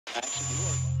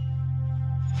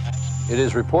It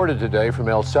is reported today from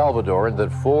El Salvador that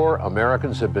 4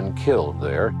 Americans have been killed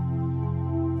there.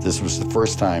 This was the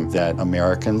first time that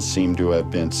Americans seemed to have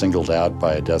been singled out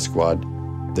by a death squad.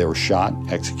 They were shot,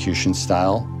 execution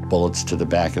style, bullets to the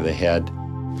back of the head.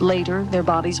 Later, their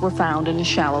bodies were found in a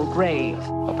shallow grave.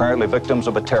 Apparently victims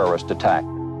of a terrorist attack.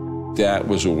 That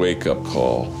was a wake-up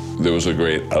call. There was a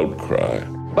great outcry.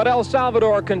 But El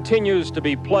Salvador continues to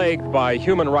be plagued by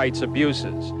human rights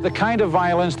abuses. The kind of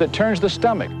violence that turns the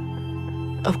stomach.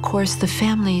 Of course, the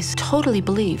families totally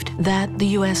believed that the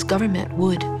U.S. government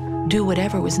would do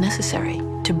whatever was necessary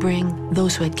to bring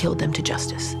those who had killed them to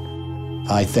justice.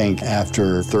 I think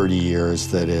after 30 years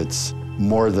that it's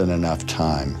more than enough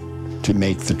time to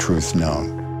make the truth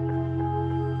known.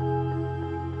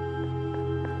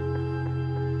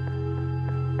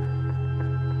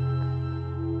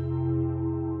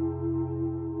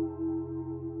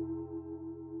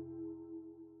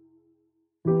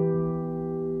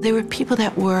 They were people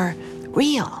that were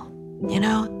real, you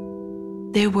know?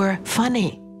 They were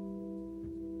funny.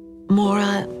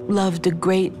 Maura loved a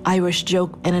great Irish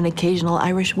joke and an occasional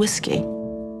Irish whiskey.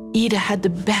 Ida had the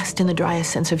best and the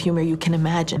driest sense of humor you can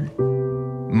imagine.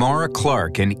 Maura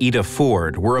Clark and Ida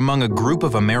Ford were among a group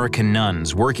of American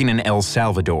nuns working in El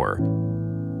Salvador.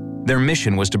 Their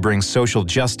mission was to bring social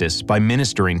justice by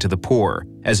ministering to the poor,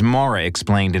 as Maura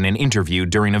explained in an interview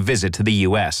during a visit to the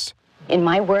U.S. In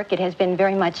my work, it has been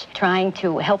very much trying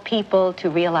to help people to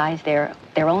realize their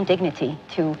own dignity,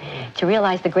 to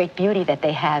realize the great beauty that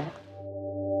they have.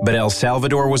 But El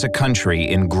Salvador was a country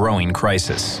in growing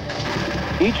crisis.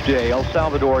 Each day, El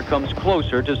Salvador comes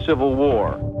closer to civil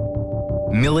war.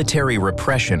 Military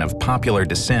repression of popular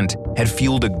dissent had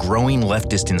fueled a growing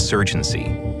leftist insurgency.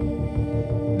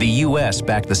 The U.S.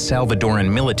 backed the Salvadoran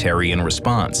military in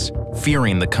response,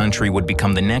 fearing the country would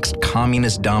become the next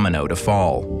communist domino to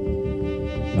fall.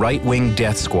 Right-wing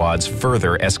death squads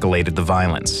further escalated the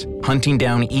violence, hunting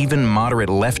down even moderate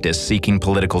leftists seeking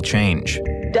political change.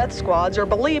 Death squads are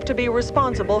believed to be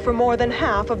responsible for more than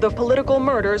half of the political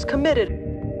murders committed.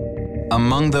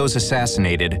 Among those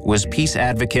assassinated was peace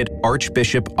advocate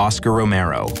Archbishop Oscar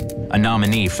Romero, a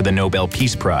nominee for the Nobel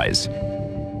Peace Prize.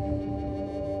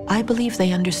 I believe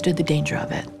they understood the danger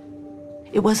of it.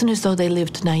 It wasn't as though they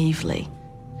lived naively,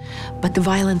 but the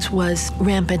violence was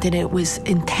rampant and it was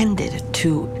intended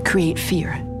to create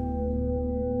fear.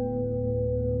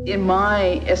 In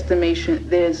my estimation,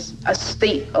 there's a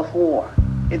state of war.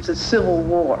 It's a civil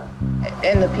war.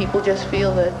 And the people just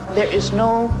feel that there is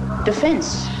no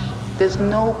defense. There's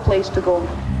no place to go.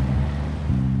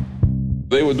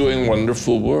 They were doing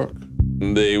wonderful work.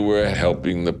 They were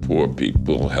helping the poor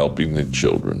people, helping the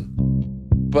children.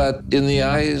 But in the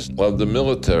eyes of the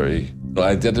military,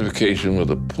 identification with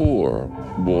the poor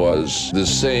was the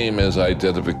same as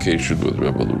identification with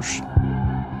revolution.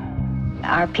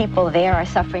 Our people there are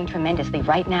suffering tremendously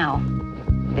right now.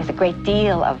 There's a great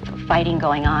deal of fighting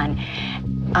going on.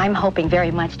 I'm hoping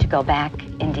very much to go back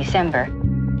in December.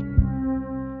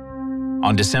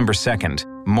 On December 2nd,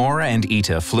 Maura and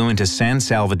Ita flew into San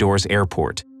Salvador's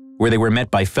airport, where they were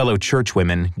met by fellow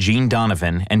churchwomen Jean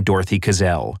Donovan and Dorothy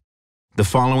Cazell. The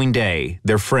following day,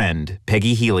 their friend,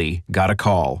 Peggy Healy, got a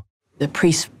call. The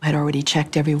priests had already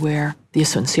checked everywhere. The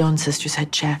Asuncion sisters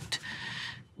had checked.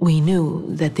 We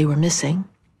knew that they were missing.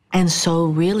 And so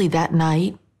really that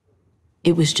night,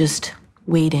 it was just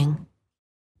waiting.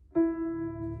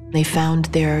 They found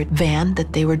their van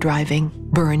that they were driving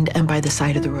burned and by the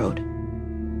side of the road.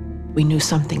 We knew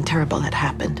something terrible had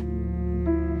happened.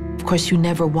 Of course, you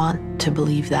never want to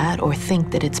believe that or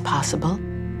think that it's possible.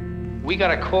 We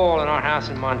got a call in our house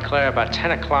in Montclair about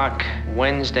 10 o'clock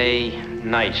Wednesday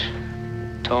night.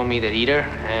 Told me that Ida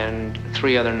and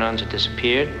 3 other nuns had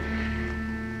disappeared.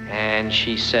 And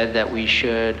she said that we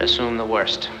should assume the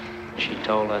worst. She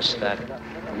told us that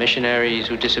missionaries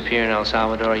who disappear in El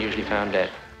Salvador are usually found dead.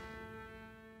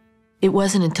 It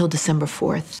wasn't until December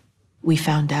 4th we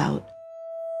found out.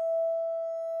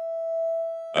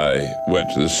 I went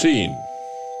to the scene.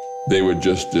 They were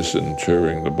just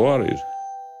disinterring the bodies.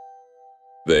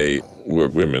 They were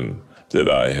women that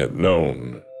I had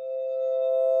known.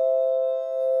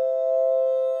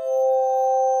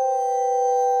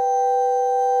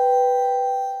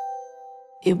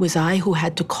 It was I who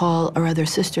had to call our other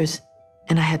sisters,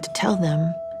 and I had to tell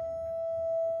them.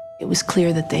 It was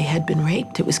clear that they had been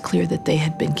raped. It was clear that they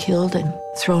had been killed and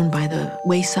thrown by the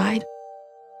wayside.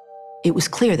 It was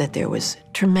clear that there was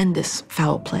tremendous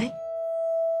foul play.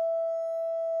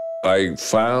 I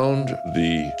found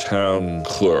the town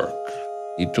clerk.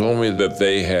 He told me that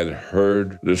they had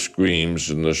heard the screams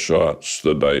and the shots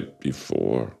the night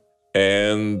before,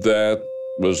 and that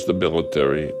was the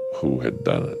military who had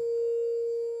done it.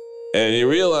 And you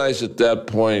realize at that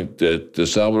point that the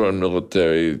Salvadoran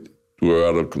military were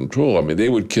out of control. I mean, they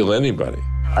would kill anybody.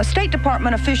 A State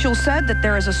Department official said that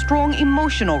there is a strong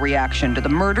emotional reaction to the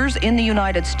murders in the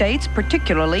United States,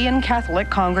 particularly in Catholic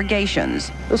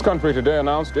congregations. This country today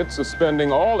announced it's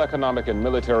suspending all economic and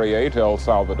military aid to El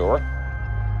Salvador.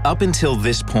 Up until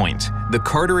this point, the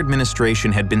Carter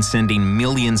administration had been sending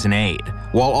millions in aid,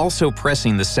 while also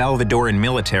pressing the Salvadoran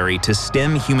military to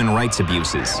stem human rights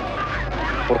abuses.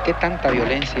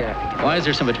 Why is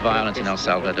there so much violence in El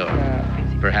Salvador?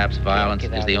 Perhaps violence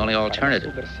is the only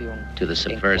alternative to the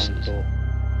subversives.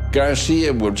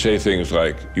 Garcia would say things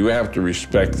like, you have to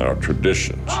respect our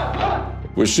traditions,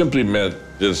 which simply meant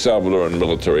that the Salvadoran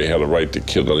military had a right to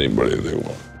kill anybody they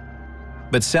want.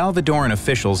 But Salvadoran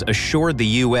officials assured the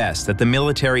U.S. that the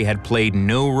military had played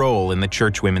no role in the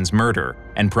Churchwomen's murder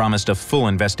and promised a full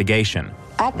investigation.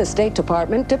 At the State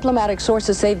Department, diplomatic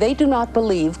sources say they do not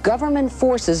believe government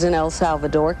forces in El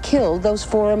Salvador killed those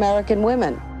 4 American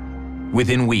women.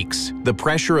 Within weeks, the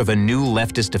pressure of a new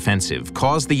leftist offensive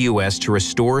caused the U.S. to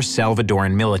restore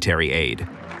Salvadoran military aid.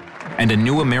 And a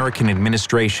new American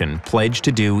administration pledged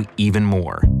to do even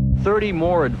more. 30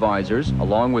 more advisors,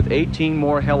 along with 18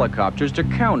 more helicopters to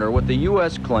counter what the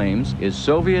U.S. claims is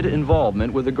Soviet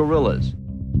involvement with the guerrillas.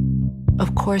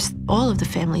 Of course, all of the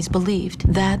families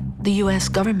believed that the U.S.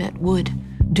 government would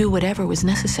do whatever was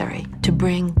necessary to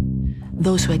bring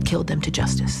those who had killed them to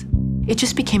justice. It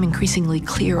just became increasingly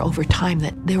clear over time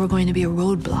that there were going to be a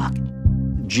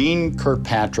roadblock. Jean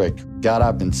Kirkpatrick got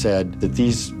up and said that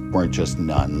these weren't just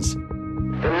nuns.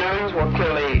 The nuns were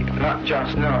clearly not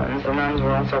just nuns. The nuns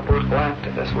were also political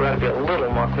activists. We're going to be a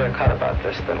little more clear-cut about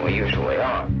this than we usually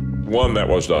are. One, that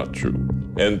was not true.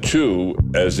 And two,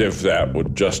 as if that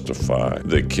would justify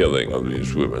the killing of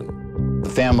these women. The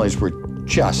families were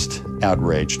just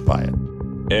outraged by it.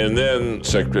 And then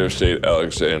Secretary of State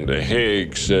Alexander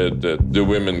Haig said that the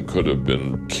women could have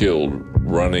been killed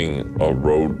running a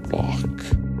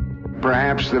roadblock.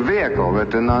 Perhaps the vehicle that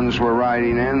the nuns were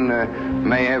riding in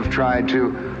may have tried to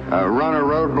run a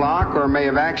roadblock or may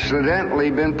have accidentally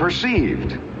been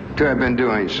perceived to have been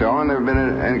doing so, and there have been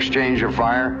an exchange of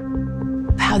fire.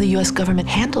 How the U.S. government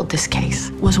handled this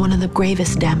case was one of the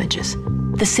gravest damages.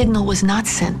 The signal was not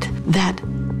sent that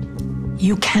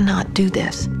you cannot do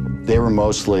this. They were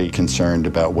mostly concerned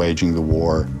about waging the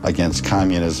war against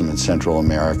communism in Central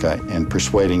America and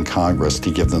persuading Congress to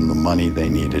give them the money they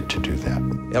needed to do that.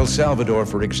 El Salvador,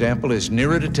 for example, is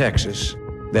nearer to Texas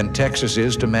than Texas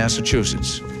is to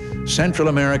Massachusetts. Central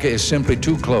America is simply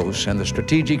too close and the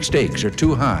strategic stakes are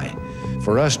too high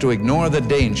for us to ignore the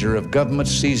danger of governments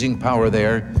seizing power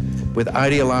there with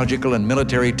ideological and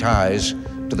military ties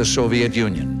to the Soviet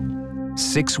Union.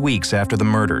 6 weeks after the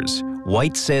murders,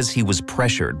 White says he was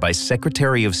pressured by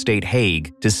Secretary of State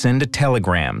Haig to send a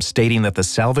telegram stating that the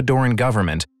Salvadoran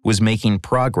government was making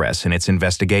progress in its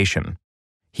investigation.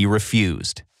 He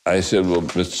refused. I said, well,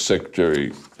 Mr. Secretary,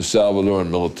 the Salvadoran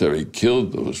military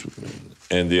killed those women.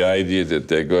 And the idea that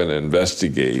they're going to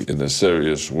investigate in a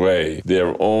serious way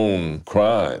their own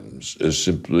crimes is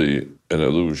simply an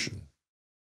illusion.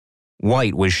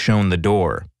 White was shown the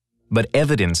door. But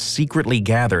evidence secretly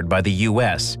gathered by the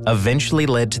U.S. eventually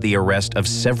led to the arrest of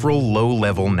several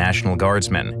low-level National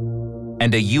Guardsmen.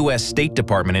 And a U.S. State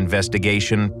Department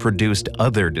investigation produced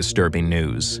other disturbing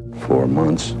news. For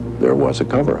months, there was a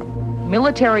cover-up.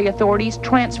 Military authorities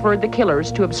transferred the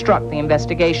killers to obstruct the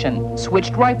investigation,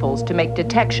 switched rifles to make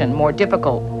detection more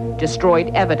difficult,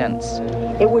 destroyed evidence.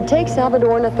 It would take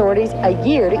Salvadoran authorities a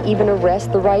year to even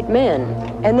arrest the right men.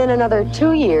 And then another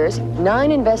 2 years,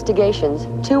 9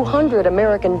 investigations, 200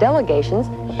 American delegations,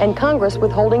 and Congress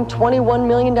withholding $21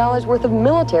 million worth of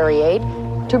military aid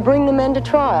to bring the men to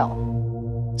trial.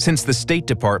 Since the State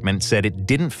Department said it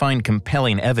didn't find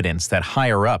compelling evidence that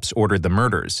higher-ups ordered the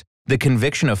murders, the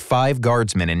conviction of 5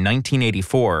 guardsmen in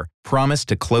 1984 promised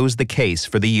to close the case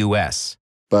for the U.S.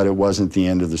 But it wasn't the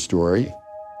end of the story.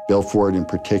 Bill Ford, in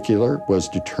particular, was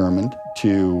determined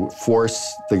to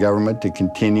force the government to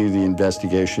continue the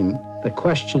investigation. The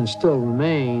question still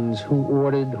remains who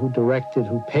ordered, who directed,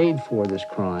 who paid for this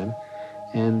crime,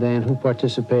 and then who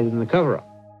participated in the cover-up.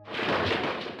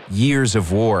 Years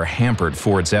of war hampered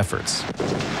Ford's efforts.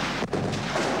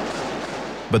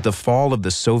 But the fall of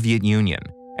the Soviet Union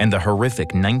and the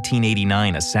horrific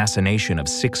 1989 assassination of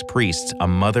 6 priests, a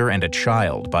mother and a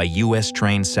child by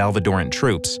U.S.-trained Salvadoran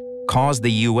troops caused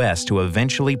the U.S. to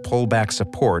eventually pull back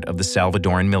support of the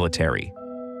Salvadoran military.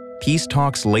 Peace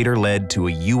talks later led to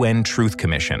a UN Truth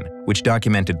Commission, which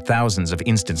documented thousands of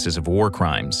instances of war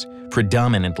crimes,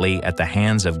 predominantly at the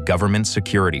hands of government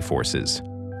security forces.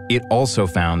 It also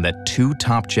found that 2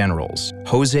 top generals,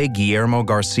 Jose Guillermo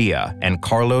Garcia and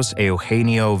Carlos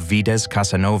Eugenio Vides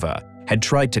Casanova, had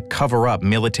tried to cover up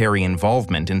military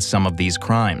involvement in some of these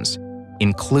crimes,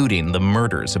 including the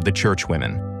murders of the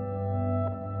Churchwomen.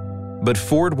 But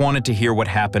Ford wanted to hear what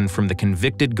happened from the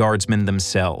convicted guardsmen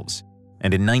themselves,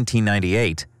 and in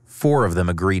 1998, 4 of them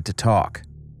agreed to talk.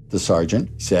 The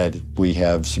sergeant said, "We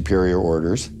have superior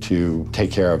orders to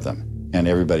take care of them," and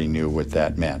everybody knew what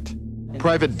that meant.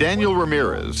 Private Daniel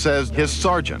Ramirez says his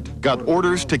sergeant got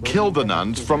orders to kill the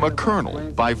nuns from a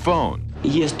colonel by phone.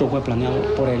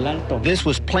 This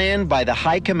was planned by the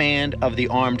high command of the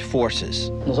armed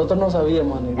forces.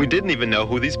 We didn't even know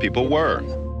who these people were.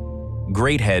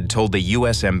 Greathead told the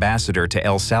U.S. ambassador to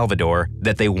El Salvador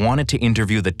that they wanted to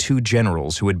interview the 2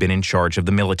 generals who had been in charge of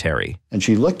the military. And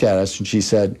she looked at us and she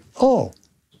said, "Oh,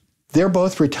 they're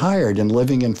both retired and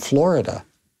living in Florida."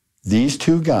 These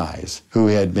 2 guys who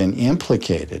had been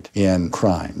implicated in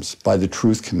crimes by the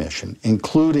Truth Commission,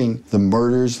 including the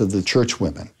murders of the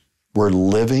Churchwomen, were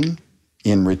living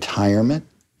in retirement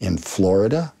in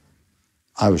Florida.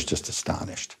 I was just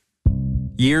astonished.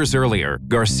 Years earlier,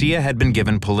 Garcia had been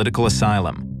given political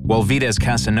asylum, while Vides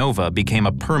Casanova became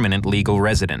a permanent legal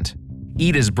resident.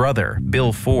 Ida's brother,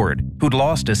 Bill Ford, who'd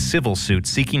lost a civil suit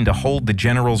seeking to hold the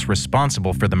generals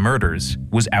responsible for the murders,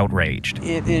 was outraged.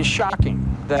 It is shocking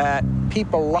that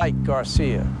people like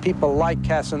Garcia, people like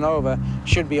Casanova,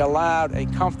 should be allowed a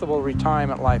comfortable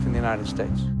retirement life in the United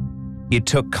States. It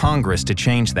took Congress to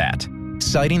change that.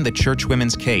 Citing the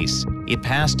Churchwomen's case, it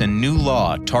passed a new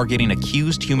law targeting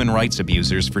accused human rights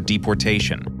abusers for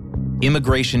deportation.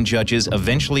 Immigration judges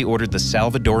eventually ordered the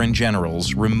Salvadoran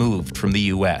generals removed from the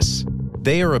U.S.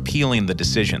 They are appealing the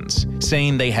decisions,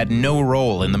 saying they had no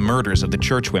role in the murders of the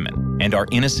Churchwomen and are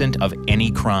innocent of any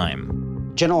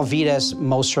crime. General Vides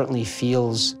most certainly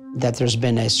feels that there's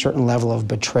been a certain level of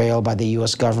betrayal by the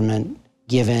U.S. government,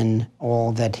 given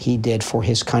all that he did for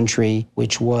his country,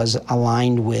 which was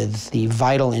aligned with the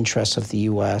vital interests of the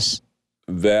U.S.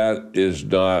 That is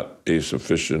not a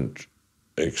sufficient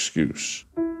excuse.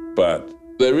 But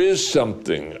there is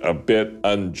something a bit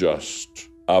unjust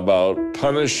about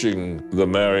punishing the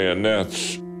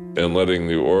marionettes and letting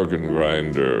the organ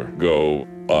grinder go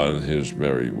on his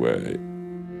merry way.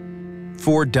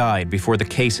 Ford died before the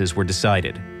cases were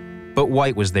decided, but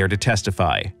White was there to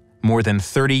testify, more than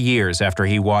 30 years after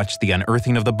he watched the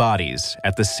unearthing of the bodies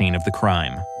at the scene of the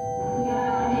crime.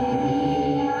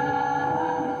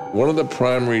 One of the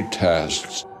primary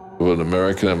tasks of an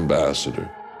American ambassador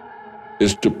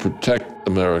is to protect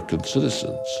American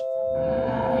citizens.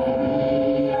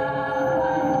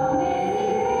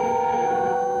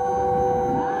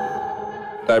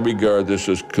 I regard this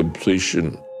as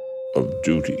completion of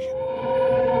duty.